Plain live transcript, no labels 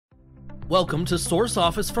Welcome to Source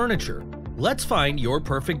Office Furniture. Let's find your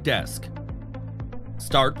perfect desk.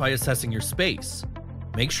 Start by assessing your space.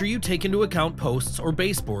 Make sure you take into account posts or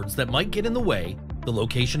baseboards that might get in the way, the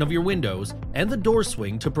location of your windows, and the door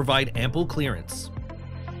swing to provide ample clearance.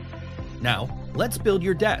 Now, let's build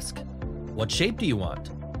your desk. What shape do you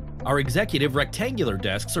want? Our executive rectangular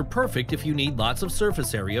desks are perfect if you need lots of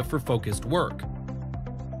surface area for focused work.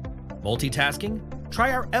 Multitasking?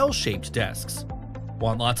 Try our L-shaped desks.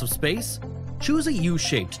 Want lots of space? Choose a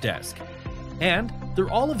U-shaped desk. And they're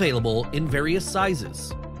all available in various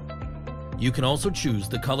sizes. You can also choose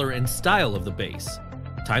the color and style of the base.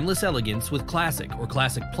 Timeless elegance with classic or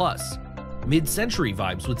classic plus, mid-century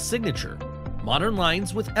vibes with signature, modern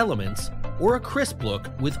lines with elements, or a crisp look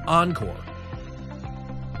with encore.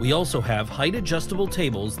 We also have height-adjustable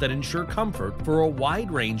tables that ensure comfort for a wide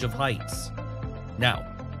range of heights. Now,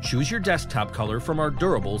 choose your desktop color from our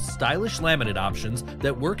durable, stylish laminate options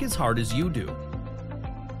that work as hard as you do.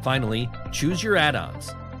 Finally, choose your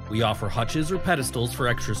add-ons. We offer hutches or pedestals for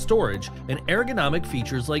extra storage and ergonomic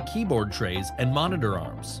features like keyboard trays and monitor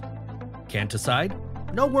arms. Can't decide?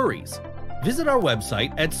 No worries. Visit our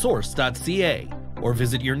website at source.ca or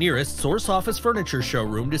visit your nearest Source Office Furniture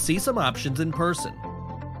showroom to see some options in person.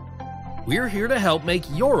 We're here to help make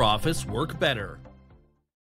your office work better.